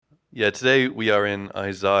Yeah, today we are in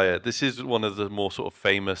Isaiah. This is one of the more sort of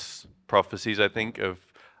famous prophecies, I think, of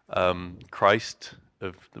Christ,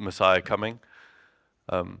 of the Messiah coming.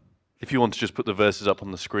 If you want to just put the verses up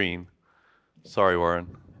on the screen. Sorry,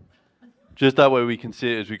 Warren. Just that way we can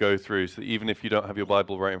see it as we go through, so that even if you don't have your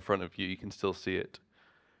Bible right in front of you, you can still see it.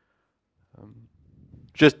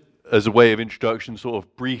 Just as a way of introduction, sort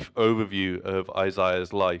of brief overview of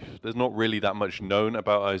Isaiah's life. There's not really that much known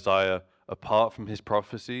about Isaiah apart from his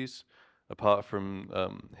prophecies, apart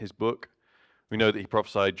from his book. We know that he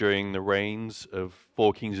prophesied during the reigns of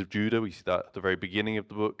 4 kings of Judah. We see that at the very beginning of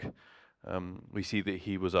the book. We see that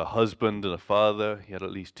he was a husband and a father. He had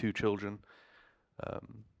at least 2 children.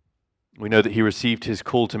 We know that he received his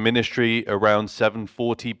call to ministry around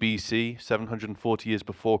 740 BC, 740 years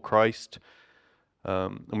before Christ.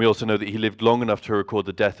 And we also know that he lived long enough to record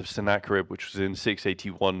the death of Sennacherib, which was in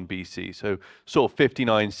 681 BC. So sort of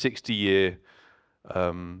 59, 60-year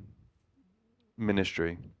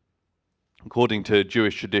ministry. According to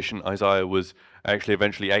Jewish tradition, Isaiah was actually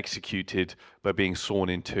eventually executed by being sawn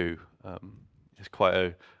in two. It's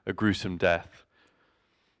quite a gruesome death.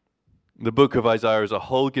 The book of Isaiah as a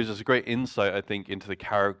whole gives us a great insight, I think, into the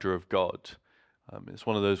character of God. It's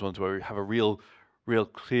one of those ones where we have a real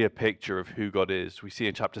clear picture of who God is. We see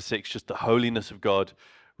in chapter 6 just the holiness of God.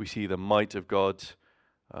 We see the might of God.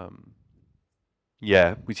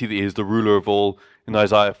 We see that he is the ruler of all. In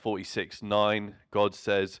Isaiah 46:9, God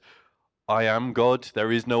says, I am God,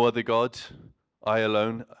 there is no other God. I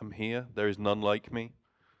alone am here, there is none like me.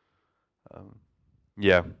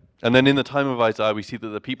 And then in the time of Isaiah, we see that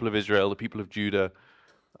the people of Israel, the people of Judah,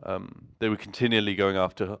 they were continually going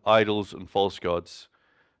after idols and false gods.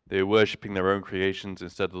 They were worshipping their own creations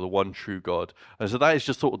instead of the one true God. And so that is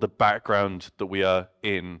just sort of the background that we are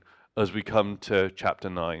in as we come to chapter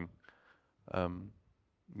 9. I'm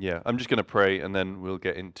just going to pray and then we'll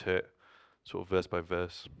get into it sort of verse by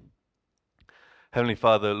verse. Heavenly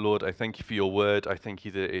Father, Lord, I thank you for your word. I thank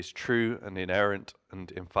you that it is true and inerrant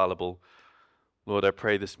and infallible. Lord, I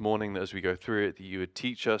pray this morning that as we go through it, that you would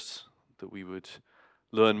teach us, that we would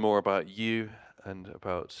learn more about you and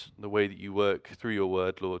about the way that you work through your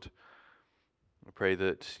word, Lord. I pray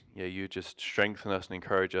that you just strengthen us and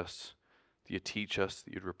encourage us, that you teach us,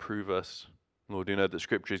 that you'd reprove us. Lord, you know that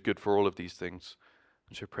Scripture is good for all of these things,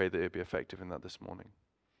 and so pray that it be effective in that this morning.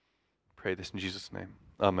 Pray this in Jesus' name.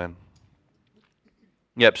 Amen.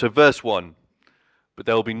 So verse 1, but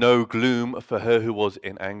there will be no gloom for her who was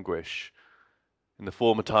in anguish. In the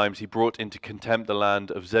former times he brought into contempt the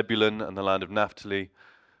land of Zebulun and the land of Naphtali,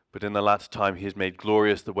 but in the latter time he has made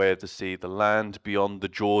glorious the way of the sea, the land beyond the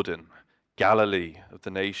Jordan, Galilee of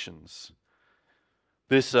the nations.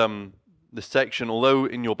 This section, although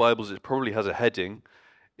in your Bibles it probably has a heading,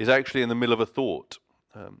 is actually in the middle of a thought.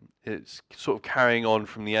 It's sort of carrying on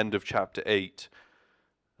from the end of chapter 8.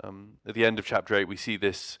 At the end of chapter 8, we see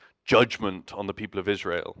this judgment on the people of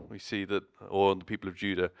Israel. We see that, or on the people of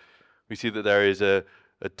Judah. We see that there is a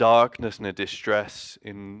darkness and a distress.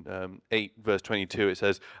 In 8 verse 22 it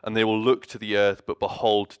says, and they will look to the earth, but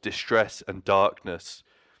behold distress and darkness,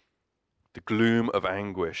 the gloom of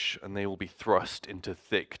anguish, and they will be thrust into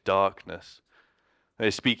thick darkness. And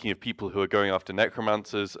it's speaking of people who are going after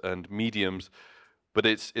necromancers and mediums, but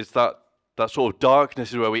it's that sort of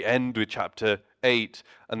darkness is where we end with chapter 8,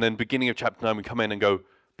 and then beginning of chapter 9 we come in and go,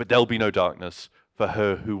 but there'll be no darkness for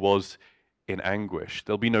her who was in anguish.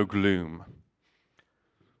 There'll be no gloom.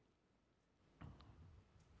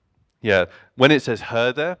 When it says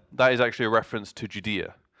her there, that is actually a reference to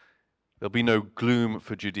Judea. There'll be no gloom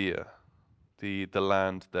for Judea, the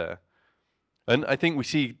land there. And I think we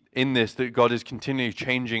see in this that God is continually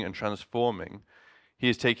changing and transforming. He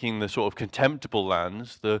is taking the sort of contemptible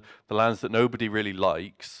lands, the lands that nobody really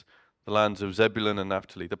likes, the lands of Zebulun and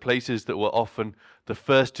Naphtali, the places that were often the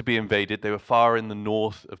first to be invaded. They were far in the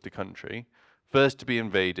north of the country, first to be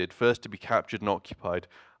invaded, first to be captured and occupied,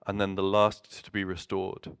 and then the last to be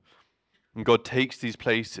restored. And God takes these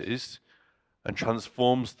places and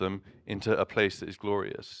transforms them into a place that is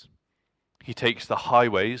glorious. He takes the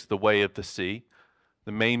highways, the way of the sea,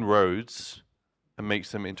 the main roads, and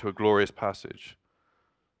makes them into a glorious passage.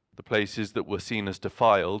 The places that were seen as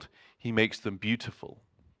defiled, he makes them beautiful.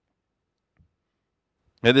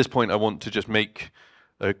 At this point, I want to just make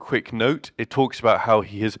a quick note. It talks about how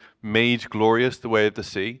he has made glorious the way of the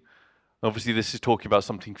sea. Obviously, this is talking about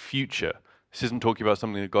something future. This isn't talking about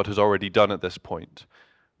something that God has already done at this point.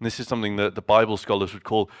 And this is something that the Bible scholars would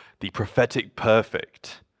call the prophetic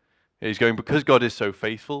perfect. He's going, because God is so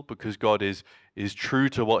faithful, because God is true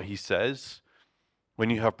to what he says, when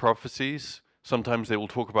you have prophecies, sometimes they will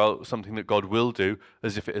talk about something that God will do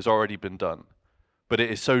as if it has already been done. but it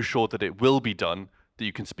is so sure that it will be done that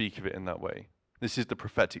you can speak of it in that way. This is the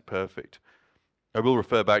prophetic perfect. I will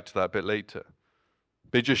refer back to that a bit later.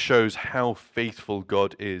 But it just shows how faithful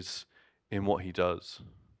God is in what he does.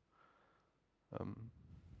 And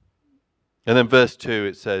then verse 2,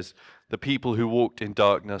 it says, the people who walked in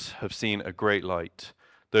darkness have seen a great light.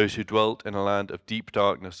 Those who dwelt in a land of deep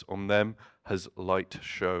darkness, on them has light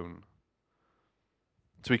shone.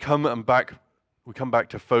 So we come back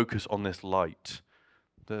to focus on this light.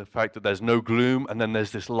 The fact that there's no gloom and then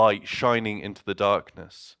there's this light shining into the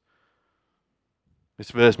darkness.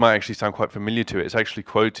 This verse might actually sound quite familiar to it. It's actually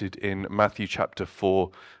quoted in Matthew chapter 4,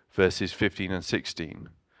 verses 15 and 16.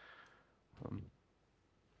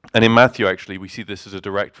 And in Matthew, actually, we see this as a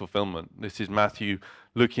direct fulfillment. This is Matthew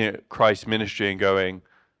looking at Christ's ministry and going,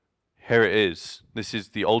 here it is. This is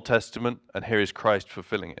the Old Testament, and here is Christ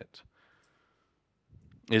fulfilling it.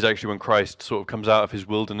 It is actually when Christ sort of comes out of his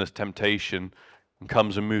wilderness temptation and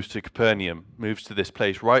comes and moves to Capernaum, moves to this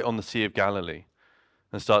place right on the Sea of Galilee,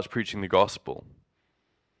 and starts preaching the gospel.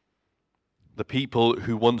 The people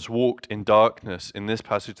who once walked in darkness in this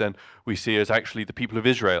passage then we see as actually the people of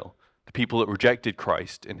Israel, the people that rejected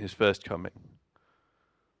Christ in his first coming.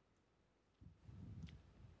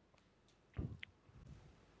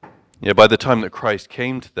 Yeah, by the time that Christ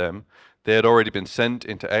came to them, they had already been sent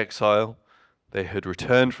into exile. They had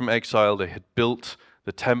returned from exile. They had built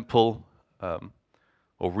the temple,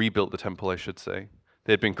 or rebuilt the temple, I should say.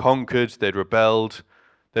 They had been conquered. They had rebelled.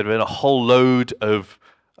 There had been a whole load of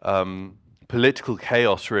political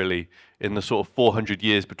chaos, really, in the sort of 400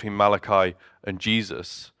 years between Malachi and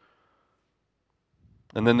Jesus.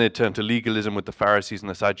 And then they turned to legalism with the Pharisees and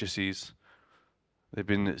the Sadducees. They've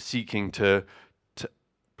been seeking to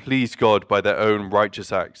please God by their own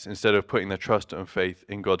righteous acts instead of putting their trust and faith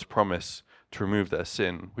in God's promise to remove their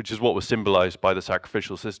sin, which is what was symbolized by the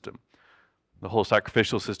sacrificial system. The whole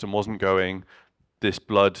sacrificial system wasn't going, this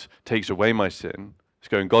blood takes away my sin. It's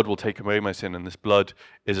going, God will take away my sin, and this blood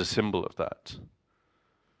is a symbol of that.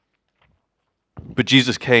 But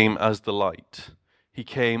Jesus came as the light. He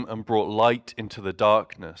came and brought light into the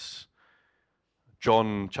darkness.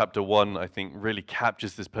 John chapter 1, I think, really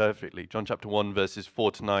captures this perfectly. John chapter 1, verses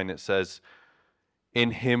 4 to 9, it says,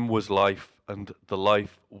 in him was life, and the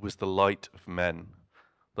life was the light of men.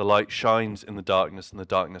 The light shines in the darkness, and the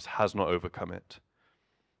darkness has not overcome it.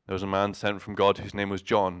 There was a man sent from God whose name was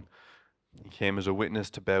John. He came as a witness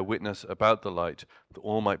to bear witness about the light, that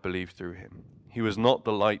all might believe through him. He was not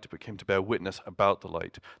the light, but came to bear witness about the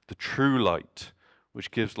light. The true light,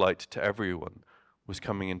 which gives light to everyone, was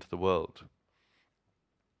coming into the world.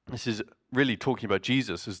 This is really talking about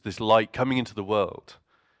Jesus as this light coming into the world.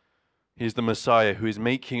 He is the Messiah who is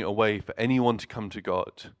making a way for anyone to come to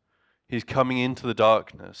God. He's coming into the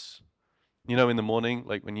darkness. You know, in the morning,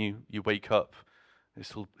 like when you wake up,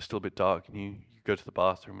 it's still a bit dark, and you go to the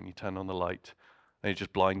bathroom and you turn on the light, and it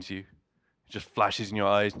just blinds you. It just flashes in your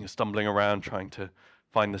eyes, and you're stumbling around trying to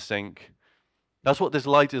find the sink. That's what this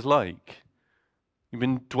light is like. You've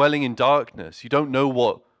been dwelling in darkness. You don't know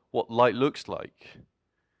what light looks like.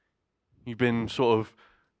 You've been sort of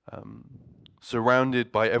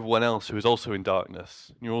surrounded by everyone else who is also in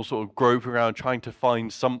darkness. You're all sort of groping around trying to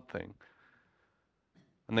find something.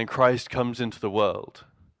 And then Christ comes into the world.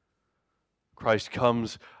 Christ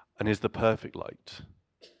comes and is the perfect light.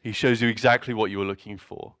 He shows you exactly what you were looking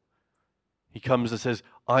for. He comes and says,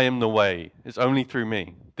 I am the way. It's only through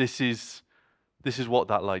me. This is what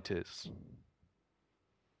that light is.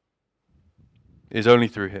 It is only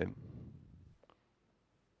through him.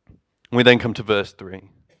 We then come to verse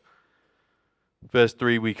 3. Verse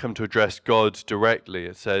 3, we come to address God directly.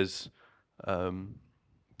 It says,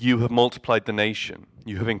 you have multiplied the nation.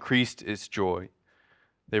 You have increased its joy.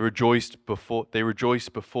 They rejoice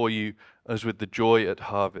before you as with the joy at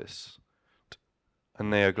harvest.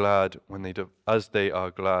 And they are glad as they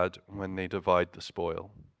are glad when they divide the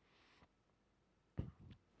spoil.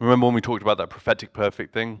 Remember when we talked about that prophetic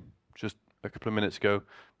perfect thing just a couple of minutes ago?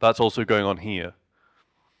 That's also going on here.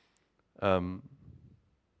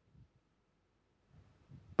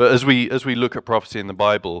 But as we look at prophecy in the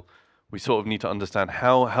Bible, we sort of need to understand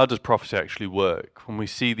how does prophecy actually work? When we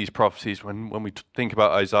see these prophecies, when we think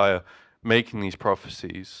about Isaiah making these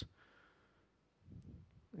prophecies,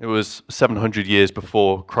 it was 700 years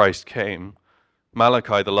before Christ came.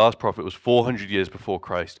 Malachi, the last prophet, was 400 years before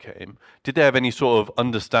Christ came. Did they have any sort of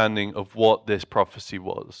understanding of what this prophecy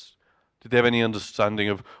was? Did they have any understanding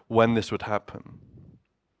of when this would happen?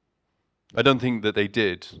 I don't think that they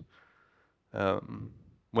did.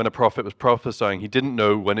 When a prophet was prophesying, he didn't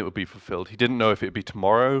know when it would be fulfilled. He didn't know if it would be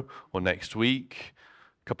tomorrow or next week,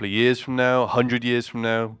 a couple of years from now, 100 years from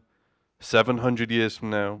now. 700 years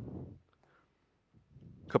from now.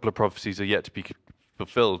 A couple of prophecies are yet to be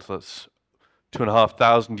fulfilled. That's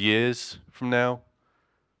 2,500 years from now.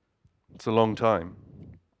 It's a long time.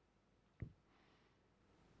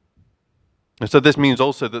 And so this means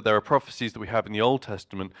also that there are prophecies that we have in the Old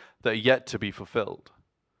Testament that are yet to be fulfilled.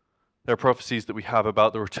 There are prophecies that we have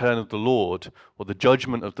about the return of the Lord or the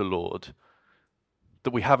judgment of the Lord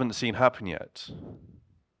that we haven't seen happen yet.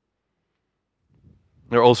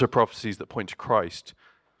 There are also prophecies that point to Christ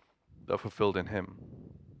that are fulfilled in him.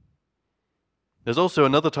 There's also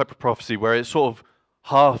another type of prophecy where it's sort of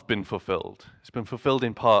half been fulfilled. It's been fulfilled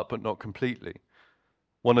in part, but not completely.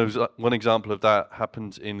 One example of that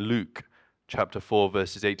happens in Luke chapter 4,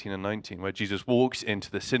 verses 18 and 19, where Jesus walks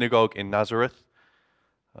into the synagogue in Nazareth.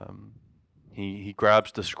 He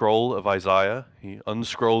grabs the scroll of Isaiah, he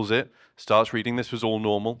unscrolls it, starts reading. This was all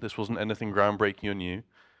normal. This wasn't anything groundbreaking or new.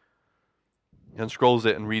 He unscrolls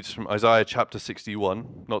it and reads from Isaiah chapter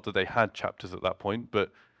 61. Not that they had chapters at that point,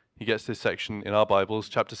 but he gets this section in our Bibles,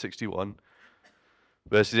 chapter 61,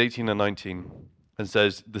 verses 18 and 19, and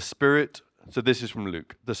says, so this is from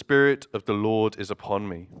Luke, "The Spirit of the Lord is upon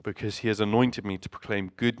me, because he has anointed me to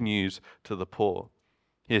proclaim good news to the poor.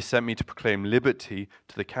 He has sent me to proclaim liberty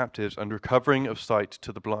to the captives and recovering of sight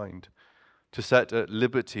to the blind, to set at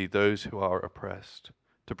liberty those who are oppressed,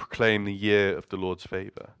 to proclaim the year of the Lord's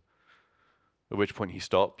favor." At which point he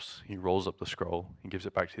stops, he rolls up the scroll, he gives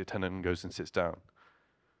it back to the attendant and goes and sits down.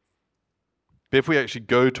 But if we actually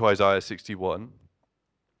go to Isaiah 61,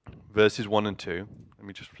 verses 1 and 2, let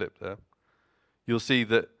me just flip there, you'll see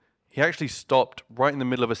that he actually stopped right in the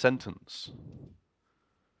middle of a sentence.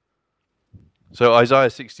 So Isaiah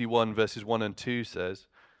 61, verses 1 and 2 says,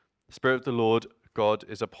 "The Spirit of the Lord God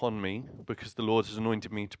is upon me, because the Lord has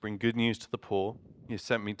anointed me to bring good news to the poor. He has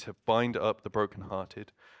sent me to bind up the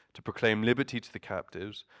brokenhearted, to proclaim liberty to the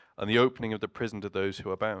captives, and the opening of the prison to those who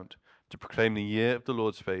are bound, to proclaim the year of the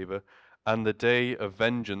Lord's favor, and the day of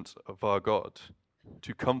vengeance of our God,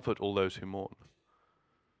 to comfort all those who mourn."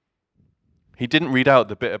 He didn't read out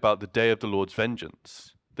the bit about the day of the Lord's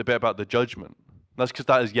vengeance, the bit about the judgment. That's because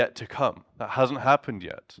that is yet to come. That hasn't happened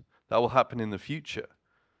yet. That will happen in the future,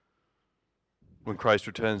 when Christ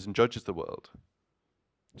returns and judges the world.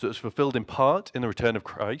 So it's fulfilled in part in the return of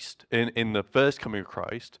Christ, in the first coming of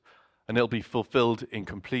Christ, and it'll be fulfilled in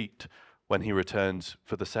complete when he returns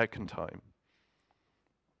for the second time.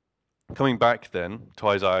 Coming back then to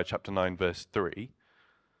Isaiah chapter 9, verse 3,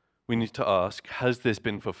 we need to ask, has this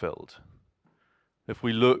been fulfilled? If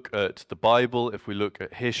we look at the Bible, if we look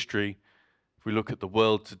at history, if we look at the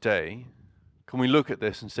world today, can we look at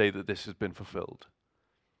this and say that this has been fulfilled?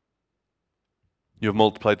 You have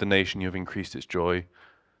multiplied the nation, you have increased its joy.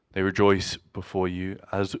 They rejoice before you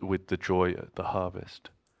as with the joy at the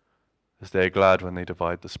harvest, as they are glad when they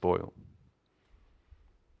divide the spoil.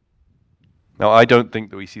 Now, I don't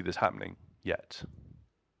think that we see this happening yet.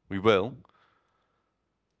 We will.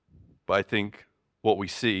 But I think what we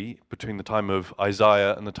see between the time of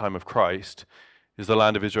Isaiah and the time of Christ is the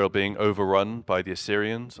land of Israel being overrun by the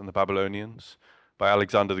Assyrians and the Babylonians, by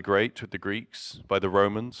Alexander the Great with the Greeks, by the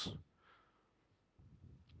Romans.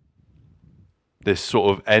 This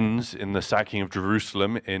sort of ends in the sacking of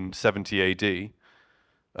Jerusalem in 70 AD,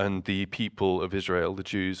 and the people of Israel, the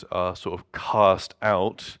Jews, are sort of cast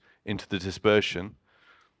out into the dispersion.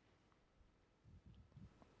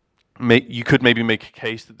 You could maybe make a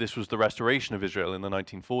case that this was the restoration of Israel in the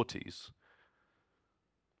 1940s.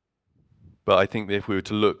 But I think that if we were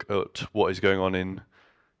to look at what is going on in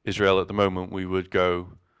Israel at the moment, we would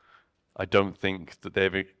go, I don't think that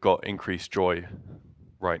they've got increased joy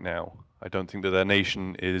right now. I don't think that their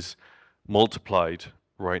nation is multiplied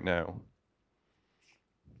right now.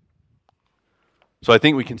 So I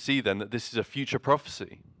think we can see then that this is a future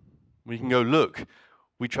prophecy. We can go, look,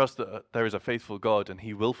 we trust that there is a faithful God and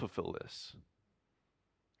he will fulfill this.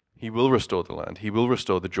 He will restore the land. He will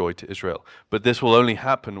restore the joy to Israel. But this will only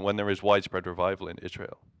happen when there is widespread revival in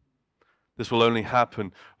Israel. This will only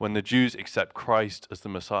happen when the Jews accept Christ as the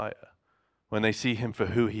Messiah, when they see him for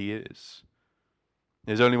who he is.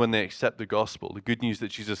 It is only when they accept the gospel, the good news that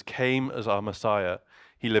Jesus came as our Messiah,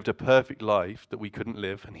 he lived a perfect life that we couldn't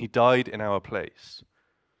live, and he died in our place.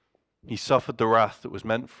 He suffered the wrath that was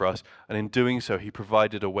meant for us, and in doing so, he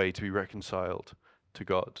provided a way to be reconciled to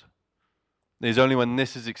God. It is only when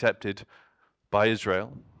this is accepted by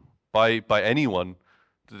Israel, by anyone,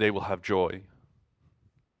 that they will have joy.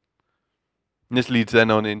 And this leads then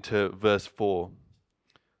on into verse 4.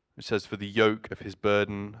 It says, "For the yoke of his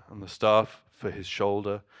burden and the staff for his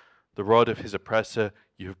shoulder, the rod of his oppressor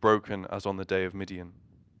you have broken as on the day of Midian."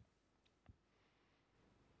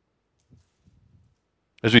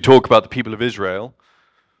 As we talk about the people of Israel,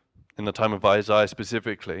 in the time of Isaiah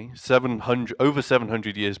specifically, over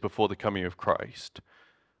 700 years before the coming of Christ,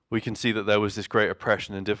 we can see that there was this great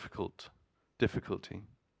oppression and difficulty.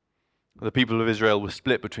 The people of Israel were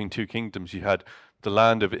split between two kingdoms. You had the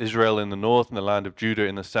land of Israel in the north and the land of Judah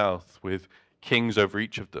in the south, with kings over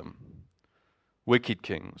each of them. Wicked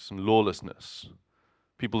kings and lawlessness,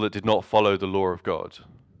 people that did not follow the law of God.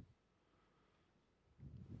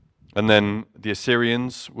 And then the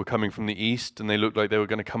Assyrians were coming from the east, and they looked like they were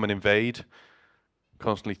going to come and invade,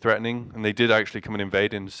 constantly threatening. And they did actually come and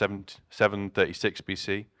invade in 736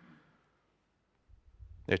 BC.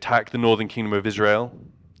 They attack the northern kingdom of Israel.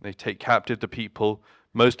 They take captive the people,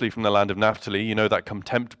 mostly from the land of Naphtali, you know, that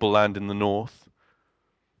contemptible land in the north.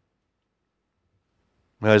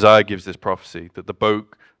 Isaiah gives this prophecy that the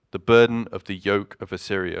burden of the yoke of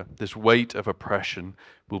Assyria, this weight of oppression,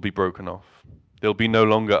 will be broken off. They'll be no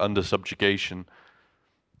longer under subjugation,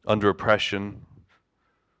 under oppression.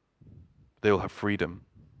 They will have freedom.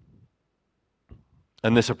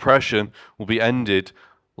 And this oppression will be ended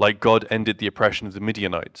like God ended the oppression of the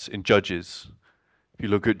Midianites in Judges. If you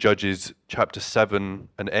look at Judges chapter 7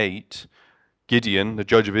 and 8, Gideon, the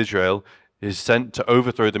judge of Israel, is sent to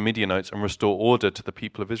overthrow the Midianites and restore order to the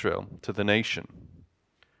people of Israel, to the nation.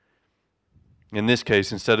 In this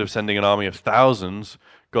case, instead of sending an army of thousands,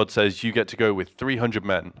 God says, you get to go with 300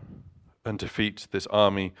 men and defeat this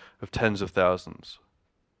army of tens of thousands.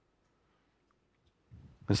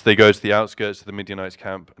 And so they go to the outskirts of the Midianites'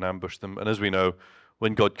 camp and ambush them. And as we know,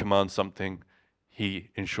 when God commands something,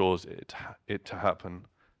 he ensures it to happen,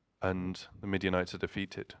 and the Midianites are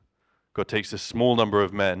defeated. God takes a small number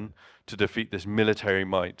of men to defeat this military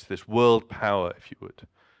might, this world power, if you would.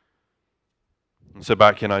 And so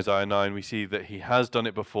back in Isaiah 9, we see that he has done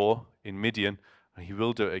it before in Midian, and he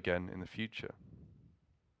will do it again in the future.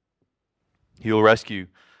 He will rescue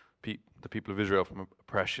the people of Israel from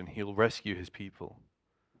oppression. He will rescue his people.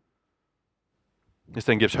 This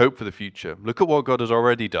then gives hope for the future. Look at what God has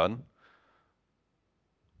already done.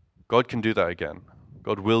 God can do that again.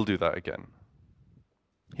 God will do that again.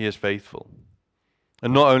 He is faithful.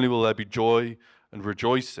 And not only will there be joy and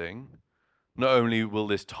rejoicing, not only will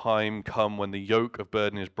this time come when the yoke of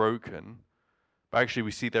burden is broken, but actually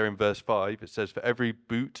we see there in verse 5, it says, for every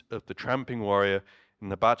boot of the tramping warrior in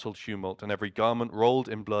the battle tumult and every garment rolled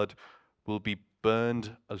in blood will be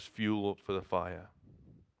burned as fuel for the fire.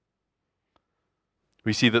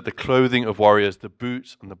 We see that the clothing of warriors, the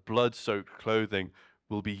boots and the blood-soaked clothing,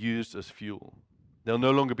 will be used as fuel. There'll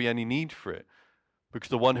no longer be any need for it, because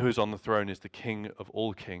the one who is on the throne is the King of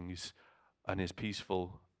all kings and is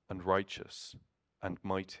peaceful and righteous and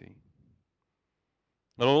mighty.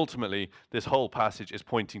 And ultimately, this whole passage is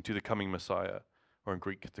pointing to the coming Messiah, or in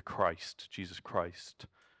Greek, the Christ, Jesus Christ,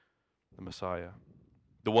 the Messiah,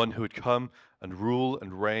 the one who would come and rule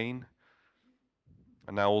and reign.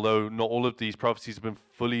 And now, although not all of these prophecies have been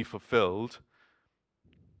fully fulfilled,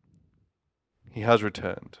 he has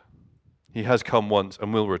returned. He has come once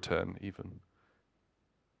and will return even.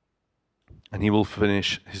 And he will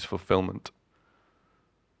finish his fulfillment.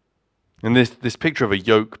 And this picture of a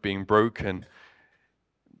yoke being broken,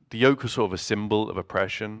 the yoke was sort of a symbol of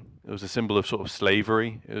oppression. It was a symbol of sort of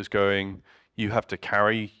slavery. It was going, you have to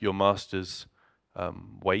carry your master's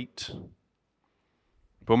weight.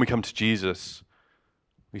 But when we come to Jesus,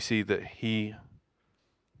 we see that he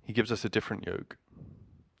gives us a different yoke.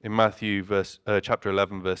 In Matthew chapter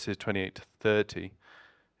 11, verses 28 to 30,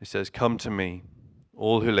 it says, come to me,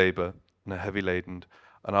 all who labor and are heavy laden,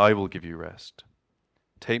 and I will give you rest.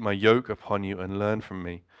 Take my yoke upon you and learn from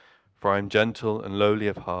me, for I am gentle and lowly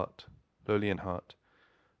in heart,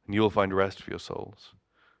 and you will find rest for your souls.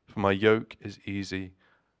 For my yoke is easy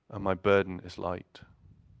and my burden is light.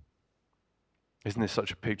 Isn't this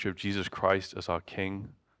such a picture of Jesus Christ as our King,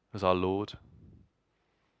 as our Lord?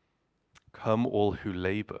 Come all who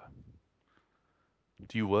labor.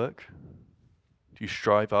 Do you work? Do you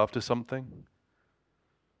strive after something?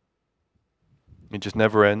 It just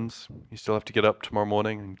never ends. You still have to get up tomorrow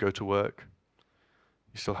morning and go to work.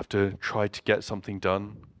 You still have to try to get something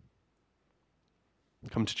done.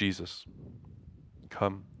 Come to Jesus.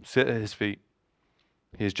 Come, sit at his feet.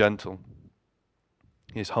 He is gentle.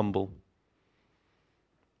 He is humble.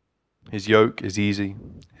 His yoke is easy.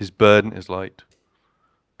 His burden is light.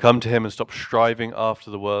 Come to him and stop striving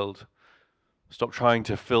after the world. Stop trying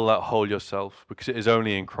to fill that hole yourself, because it is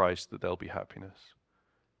only in Christ that there'll be happiness.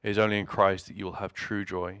 It is only in Christ that you will have true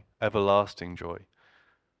joy, everlasting joy,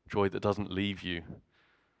 joy that doesn't leave you.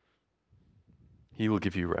 He will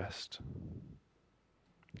give you rest,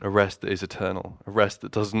 a rest that is eternal, a rest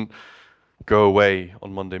that doesn't go away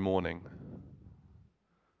on Monday morning.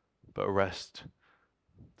 but a rest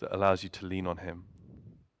that allows you to lean on him,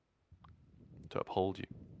 to uphold you.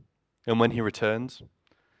 And when he returns,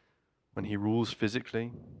 when he rules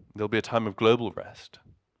physically, there'll be a time of global rest.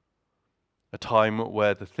 A time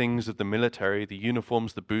where the things of the military, the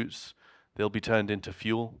uniforms, the boots, they'll be turned into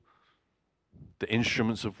fuel. The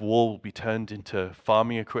instruments of war will be turned into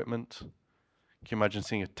farming equipment. Can you imagine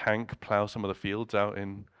seeing a tank plow some of the fields out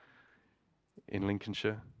in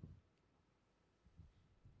Lincolnshire?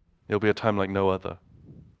 It'll be a time like no other,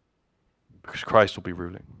 because Christ will be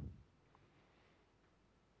ruling.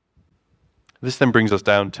 This then brings us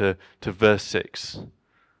down to verse 6.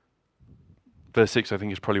 Verse 6, I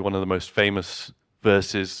think, is probably one of the most famous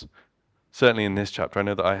verses, certainly in this chapter. I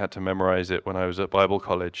know that I had to memorize it when I was at Bible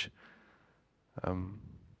college.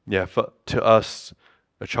 To us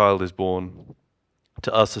a child is born,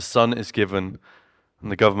 to us a son is given, and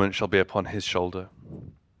the government shall be upon his shoulder.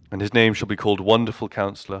 And his name shall be called Wonderful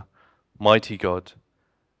Counselor, Mighty God,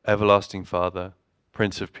 Everlasting Father,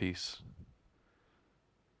 Prince of Peace.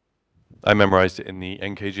 I memorized it in the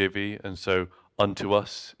NKJV, and so unto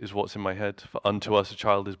us is what's in my head. For unto us a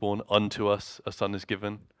child is born, unto us a son is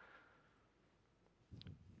given.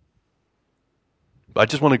 But I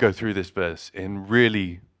just want to go through this verse in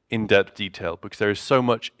really in-depth detail, because there is so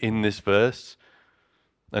much in this verse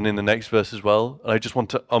and in the next verse as well. And I just want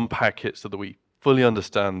to unpack it so that we fully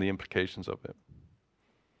understand the implications of it.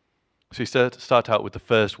 So we start out with the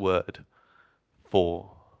first word,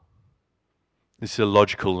 for. This is a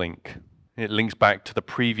logical link. It links back to the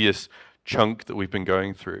previous chunk that we've been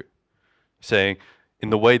going through, saying, in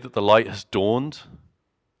the way that the light has dawned,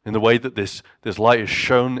 in the way that this light has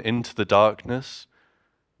shone into the darkness,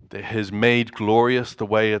 that has made glorious the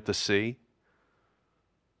way of the sea.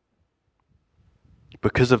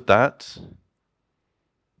 Because of that,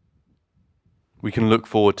 we can look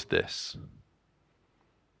forward to this.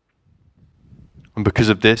 And because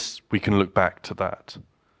of this, we can look back to that.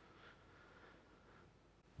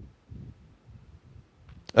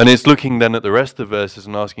 And it's looking then at the rest of the verses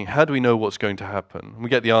and asking, how do we know what's going to happen? And we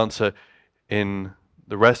get the answer in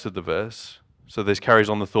the rest of the verse. So this carries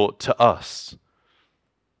on the thought, to us.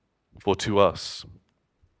 For to us.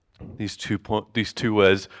 These two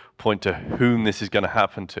words point to whom this is going to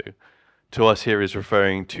happen to. To us here is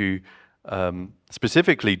referring to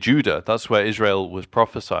specifically Judah. That's where Israel was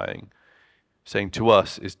prophesying. Saying to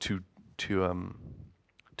us is to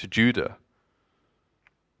Judah.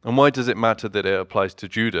 And why does it matter that it applies to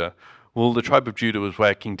Judah? Well, the tribe of Judah was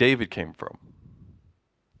where King David came from.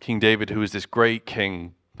 King David, who was this great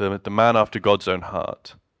king, the man after God's own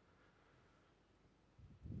heart.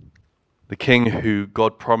 The king who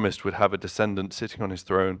God promised would have a descendant sitting on his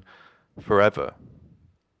throne forever.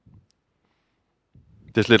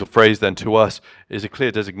 This little phrase then to us is a clear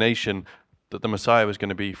designation that the Messiah was going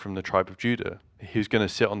to be from the tribe of Judah. He was going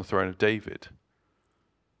to sit on the throne of David.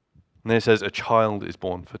 And then it says, a child is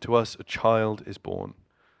born. For to us, a child is born.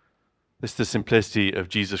 This is the simplicity of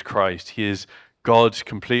Jesus Christ. He is God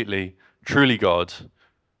completely, truly God,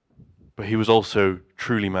 but he was also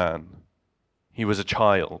truly man. He was a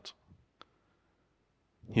child.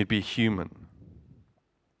 He'd be human.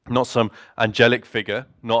 Not some angelic figure,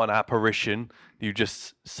 not an apparition you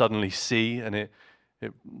just suddenly see and it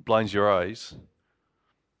blinds your eyes.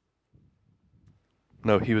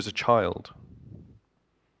 No, he was a child.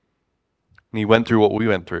 And he went through what we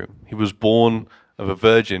went through. He was born of a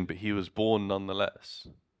virgin, but he was born nonetheless.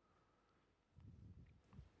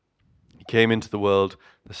 He came into the world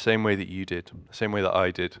the same way that you did, the same way that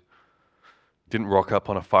I did. Didn't rock up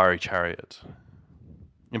on a fiery chariot.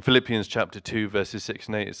 In Philippians chapter 2, verses 6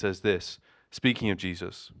 and 8, it says this, speaking of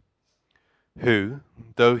Jesus, who,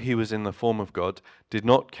 though he was in the form of God, did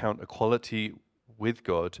not count equality with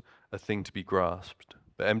God a thing to be grasped,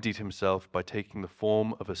 but emptied himself by taking the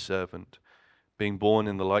form of a servant. Being born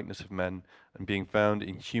in the likeness of men, and being found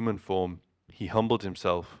in human form, he humbled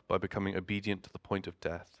himself by becoming obedient to the point of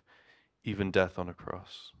death, even death on a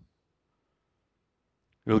cross.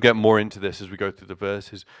 We'll get more into this as we go through the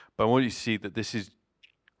verses, but I want you to see that this is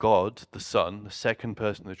God, the Son, the second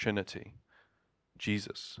person of the Trinity,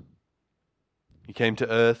 Jesus. He came to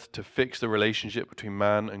earth to fix the relationship between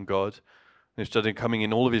man and God, and instead of coming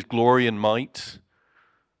in all of his glory and might,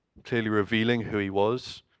 clearly revealing who he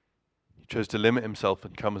was, chose to limit himself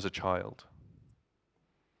and come as a child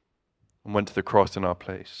and went to the cross in our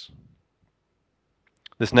place.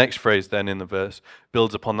 This next phrase then in the verse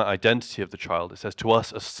builds upon that identity of the child. It says, to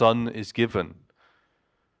us a son is given.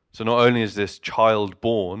 So not only is this child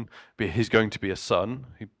born, but he's going to be a son,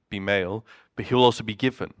 he'll be male, but he'll also be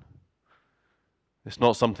given. It's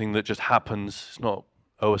not something that just happens. It's not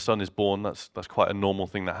oh, a son is born, that's quite a normal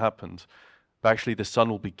thing that happens. But actually the son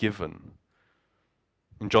will be given.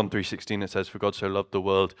 In John 3:16 it says, "For God so loved the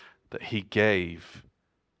world that he gave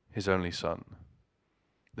his only son,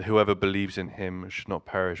 that whoever believes in him should not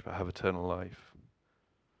perish but have eternal life."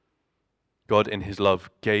 God in his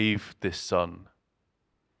love gave this son,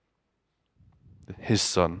 his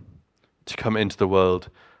son, to come into the world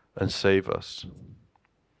and save us.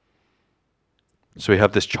 So we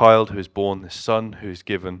have this child who is born, this son who is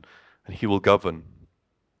given, and he will govern,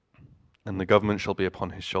 and the government shall be upon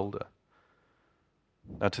his shoulder.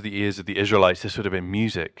 Now to the ears of the Israelites, this would have been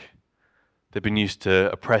music. They've been used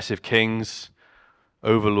to oppressive kings,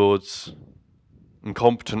 overlords,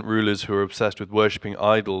 incompetent rulers who are obsessed with worshipping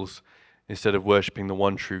idols instead of worshipping the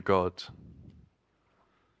one true God.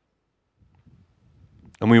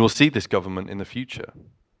 And we will see this government in the future.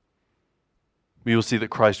 We will see that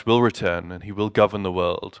Christ will return and he will govern the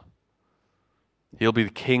world. He'll be the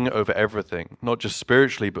king over everything, not just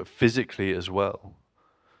spiritually, but physically as well.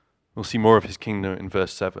 We'll see more of his kingdom in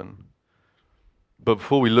verse 7. But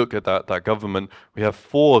before we look at that government, we have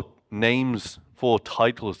 4 names, 4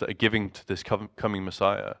 titles that are given to this coming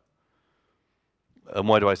Messiah. And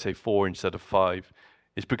why do I say 4 instead of 5?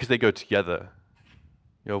 It's because they go together.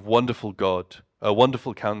 You have wonderful God, a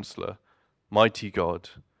wonderful counselor, mighty God,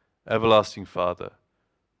 everlasting Father,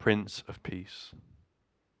 Prince of Peace.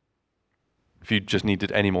 If you just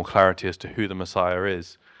needed any more clarity as to who the Messiah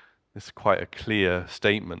is, this is quite a clear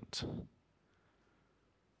statement.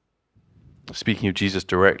 Speaking of Jesus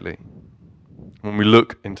directly, when we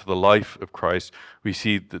look into the life of Christ, we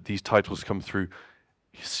see that these titles come through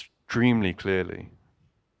extremely clearly.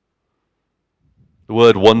 The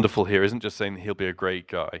word wonderful here isn't just saying that he'll be a great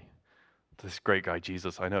guy. This great guy,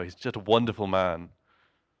 Jesus, I know, he's just a wonderful man.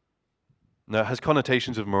 No, it has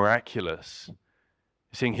connotations of miraculous.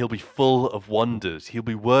 It's saying he'll be full of wonders. He'll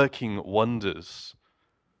be working wonders.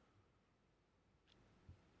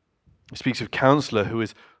 It speaks of counselor who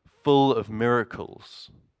is full of miracles.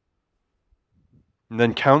 And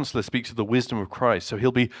then counselor speaks of the wisdom of Christ. So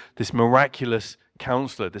he'll be this miraculous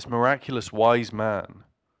counselor, this miraculous wise man.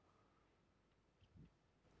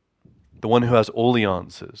 The one who has all the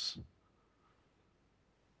answers.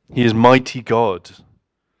 He is mighty God.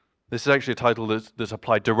 This is actually a title that's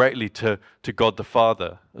applied directly to God the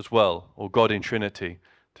Father as well, or God in Trinity,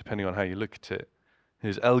 depending on how you look at it. He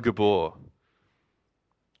is El Gabor.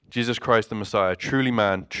 Jesus Christ the Messiah, truly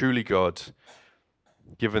man, truly God,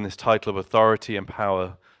 given this title of authority and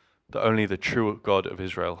power that only the true God of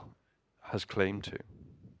Israel has claim to.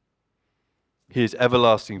 He is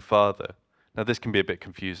everlasting Father. Now this can be a bit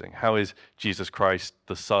confusing. How is Jesus Christ,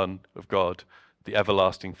 the Son of God, the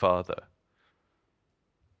everlasting Father?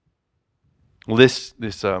 Well, this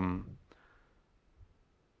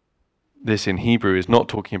in Hebrew is not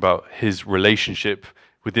talking about his relationship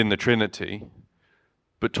within the Trinity,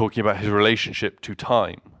 but talking about his relationship to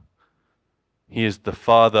time. He is the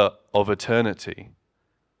Father of eternity,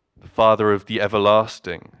 the Father of the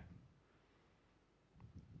everlasting.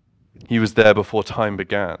 He was there before time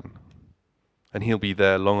began, and he'll be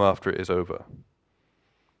there long after it is over,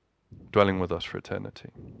 dwelling with us for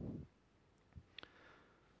eternity.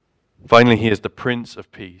 Finally, he is the Prince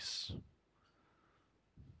of Peace.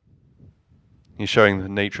 He's showing the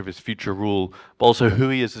nature of his future rule, but also who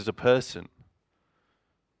he is as a person.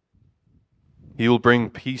 He will bring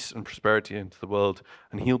peace and prosperity into the world,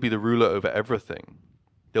 and he'll be the ruler over everything.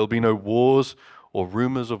 There will be no wars or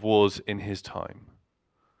rumors of wars in his time.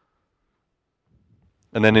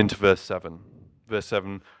 And then into verse 7. Verse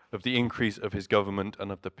 7, of the increase of his government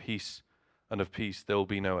and of the peace and of peace there will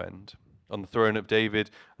be no end. On the throne of David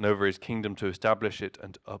and over his kingdom, to establish it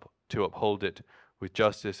and to uphold it with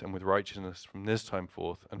justice and with righteousness from this time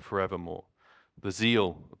forth and forevermore. The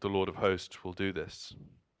zeal of the Lord of hosts will do this.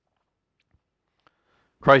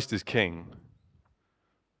 Christ is King,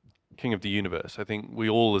 King of the universe. I think we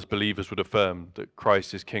all as believers would affirm that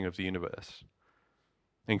Christ is King of the universe.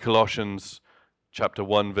 In Colossians chapter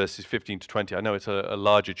 1, verses 15 to 20, I know it's a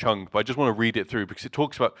larger chunk, but I just want to read it through because it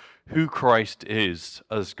talks about who Christ is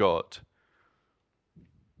as God.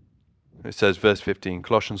 It says, verse 15,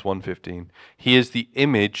 Colossians 1:15, he is the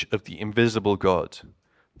image of the invisible God,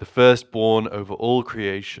 the firstborn over all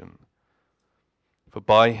creation. For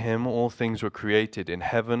by him all things were created in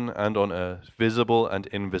heaven and on earth, visible and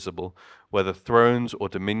invisible, whether thrones or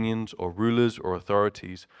dominions or rulers or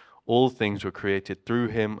authorities, all things were created through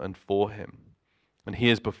him and for him. And he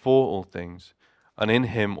is before all things, and in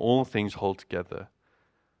him all things hold together.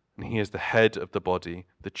 And he is the head of the body,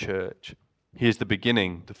 the church. He is the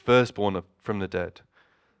beginning, the firstborn from the dead,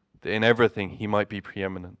 that in everything he might be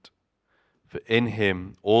preeminent. For in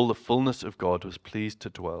him all the fullness of God was pleased to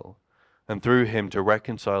dwell, and through him to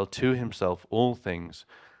reconcile to himself all things,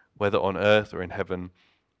 whether on earth or in heaven,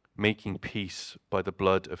 making peace by the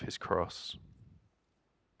blood of his cross.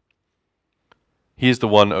 He is the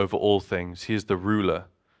one over all things. He is the ruler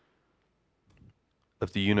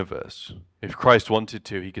of the universe. If Christ wanted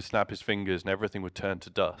to, he could snap his fingers and everything would turn to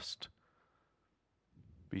dust.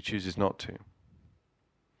 But he chooses not to.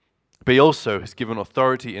 But he also has given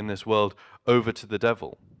authority in this world over to the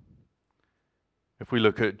devil. If we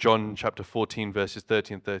look at John chapter 14, verses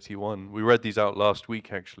 30 and 31, we read these out last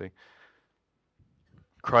week actually.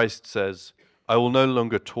 Christ says, I will no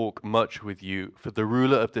longer talk much with you, for the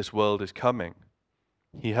ruler of this world is coming.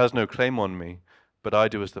 He has no claim on me, but I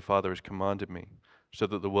do as the Father has commanded me, so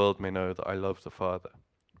that the world may know that I love the Father.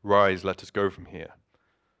 Rise, let us go from here.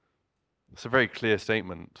 It's a very clear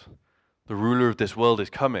statement. The ruler of this world is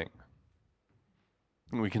coming.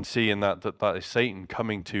 And we can see in that is Satan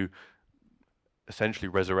coming to essentially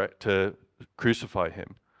resurrect, to crucify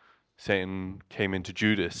him. Satan came into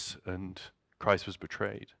Judas and Christ was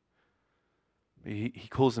betrayed. He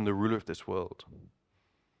calls him the ruler of this world.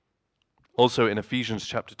 Also in Ephesians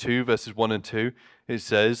chapter 2, verses 1 and 2, it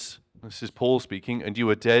says, this is Paul speaking, and you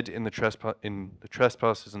were dead in the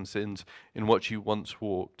trespasses and sins in which you once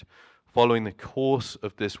walked, following the course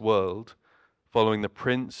of this world, following the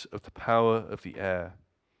prince of the power of the air,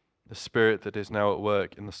 the spirit that is now at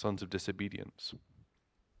work in the sons of disobedience.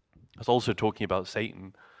 It's also talking about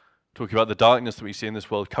Satan, talking about the darkness that we see in this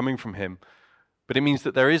world coming from him. But it means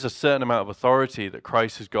that there is a certain amount of authority that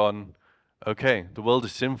Christ has gone, okay, the world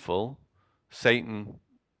is sinful, Satan,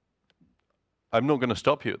 I'm not going to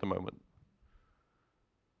stop you at the moment.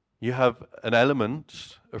 You have an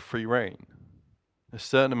element of free reign, a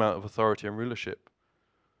certain amount of authority and rulership.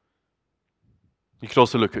 You could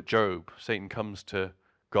also look at Job. Satan comes to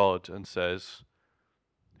God and says,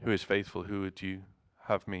 who is faithful? Who would you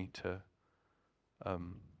have me to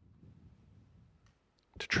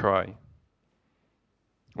try?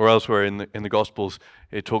 Or elsewhere in the Gospels,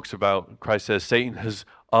 it talks about, Christ says, Satan has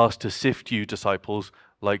asked to sift you, disciples,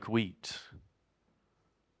 like wheat.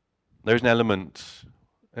 There's an element,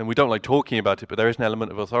 and we don't like talking about it, but there is an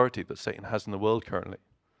element of authority that Satan has in the world currently.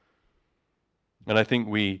 And I think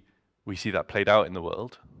we see that played out in the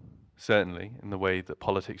world, certainly, in the way that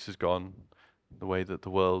politics has gone, the way that the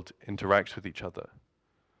world interacts with each other.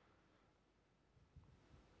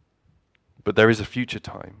 But there is a future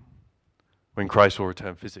time when Christ will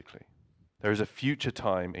return physically. There is a future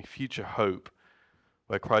time, a future hope,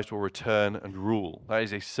 where Christ will return and rule. That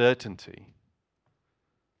is a certainty.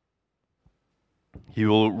 He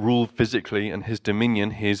will rule physically, and his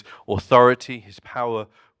dominion, his authority, his power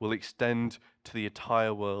will extend to the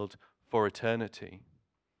entire world for eternity.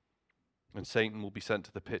 And Satan will be sent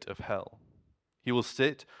to the pit of hell. He will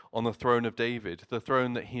sit on the throne of David, the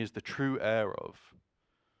throne that he is the true heir of.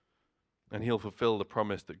 And he'll fulfill the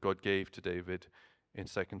promise that God gave to David in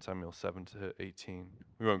 2 Samuel 7 to 18.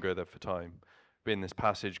 We won't go there for time. But in this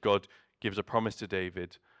passage, God gives a promise to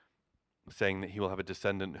David, saying that he will have a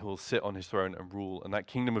descendant who will sit on his throne and rule, and that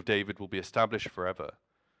kingdom of David will be established forever.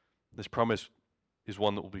 This promise is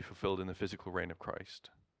one that will be fulfilled in the physical reign of Christ.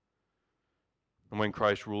 And when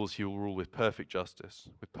Christ rules, he will rule with perfect justice,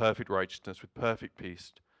 with perfect righteousness, with perfect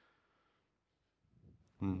peace,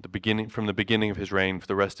 from the beginning of his reign for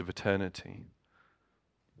the rest of eternity.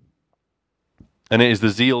 And it is the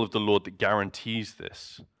zeal of the Lord that guarantees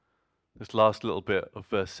this. This last little bit of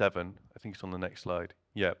verse 7, I think it's on the next slide.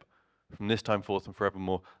 Yep. From this time forth and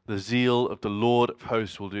forevermore, the zeal of the Lord of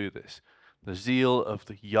hosts will do this. The zeal of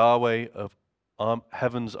the Yahweh of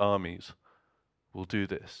heaven's armies will do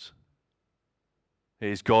this. It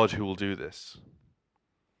is God who will do this.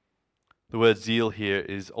 The word zeal here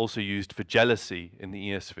is also used for jealousy in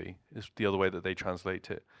the ESV. It's the other way that they translate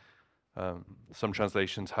it. Some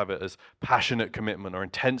translations have it as passionate commitment or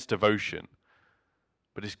intense devotion.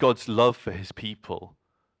 But it's God's love for his people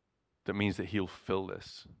that means that he'll fulfill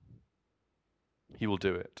this. He will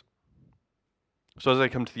do it. So as I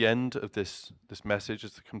come to the end of this message,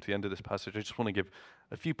 as I come to the end of this passage, I just want to give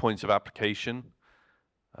a few points of application.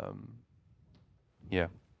 The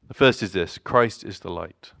first is this: Christ is the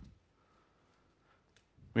light.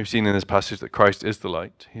 We've seen in this passage that Christ is the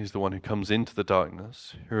light. He is the one who comes into the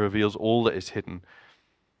darkness, who reveals all that is hidden.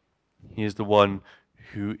 He is the one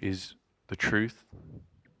who is the truth,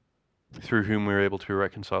 through whom we are able to be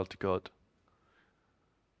reconciled to God.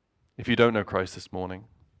 If you don't know Christ this morning,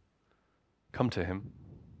 come to him.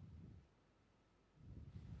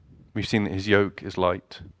 We've seen that his yoke is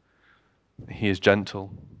light. He is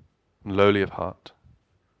gentle and lowly of heart.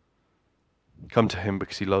 Come to him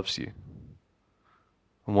because he loves you.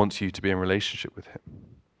 and wants you to be in relationship with him.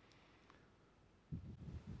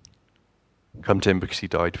 Come to him because he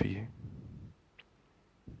died for you,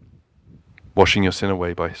 washing your sin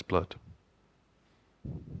away by his blood.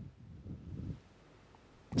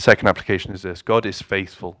 The second application is this: God is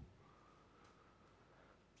faithful.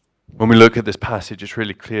 When we look at this passage, it's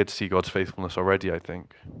really clear to see God's faithfulness already, I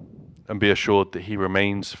think, and be assured that he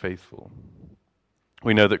remains faithful.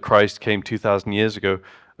 We know that Christ came 2,000 years ago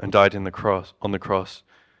and died on the cross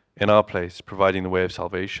in our place, providing the way of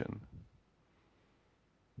salvation.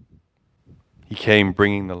 He came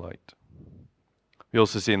bringing the light. We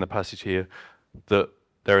also see in the passage here that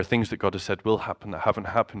there are things that God has said will happen that haven't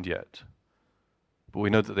happened yet. But we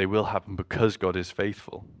know that they will happen because God is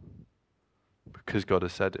faithful, because God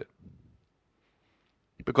has said it.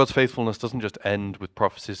 But God's faithfulness doesn't just end with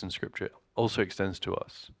prophecies in Scripture, it also extends to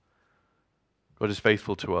us. God is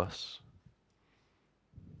faithful to us.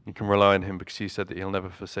 You can rely on him because he said that he'll never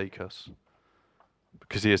forsake us,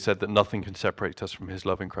 because he has said that nothing can separate us from his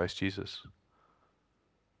love in Christ Jesus.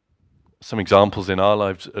 Some examples in our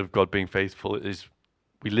lives of God being faithful is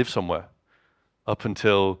we live somewhere. Up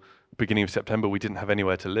until the beginning of September, we didn't have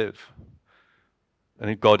anywhere to live.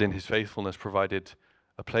 And God, in his faithfulness, provided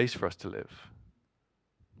a place for us to live,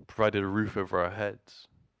 provided a roof over our heads.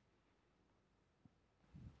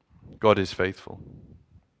 God is faithful.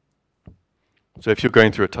 So if you're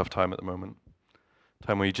going through a tough time at the moment, a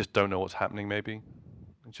time where you just don't know what's happening maybe,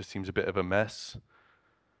 it just seems a bit of a mess,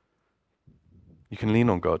 you can lean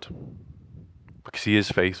on God because he is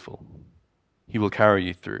faithful. He will carry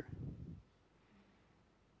you through.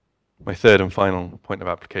 My third and final point of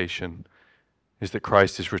application is that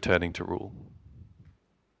Christ is returning to rule.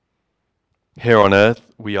 Here on earth,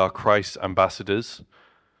 we are Christ's ambassadors.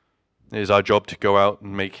 It is our job to go out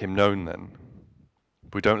and make him known then.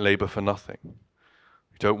 We don't labor for nothing.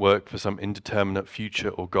 We don't work for some indeterminate future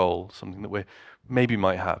or goal, something that maybe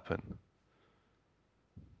might happen.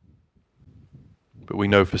 But we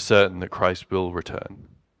know for certain that Christ will return.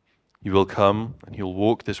 He will come and he will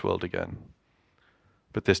walk this world again,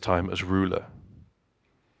 but this time as ruler.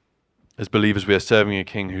 As believers, we are serving a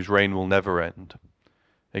king whose reign will never end,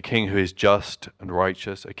 a king who is just and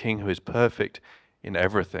righteous, a king who is perfect in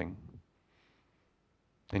everything.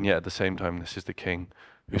 And yet at the same time, this is the king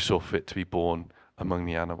who saw fit to be born among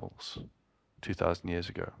the animals 2,000 years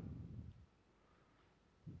ago.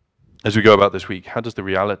 As we go about this week, how does the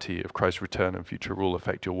reality of Christ's return and future rule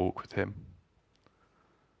affect your walk with him?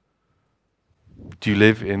 Do you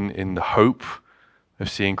live in the hope of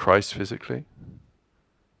seeing Christ physically?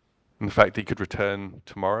 And the fact that he could return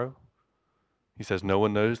tomorrow? He says no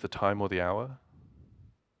one knows the time or the hour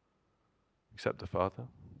except the Father.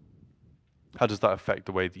 How does that affect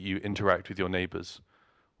the way that you interact with your neighbors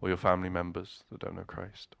or your family members that don't know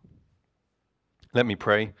Christ? Let me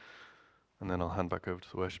pray, and then I'll hand back over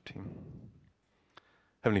to the worship team.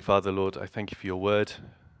 Heavenly Father, Lord, I thank you for your word.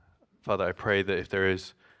 Father, I pray that if there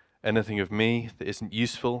is anything of me that isn't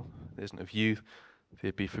useful, that isn't of you, that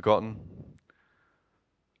it be forgotten.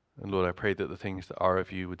 And Lord, I pray that the things that are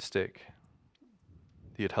of you would stick.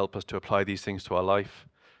 That you'd help us to apply these things to our life,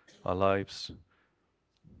 our lives.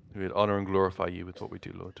 That we would honor and glorify you with what we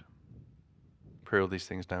do, Lord. I pray all these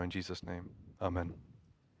things now in Jesus' name. Amen.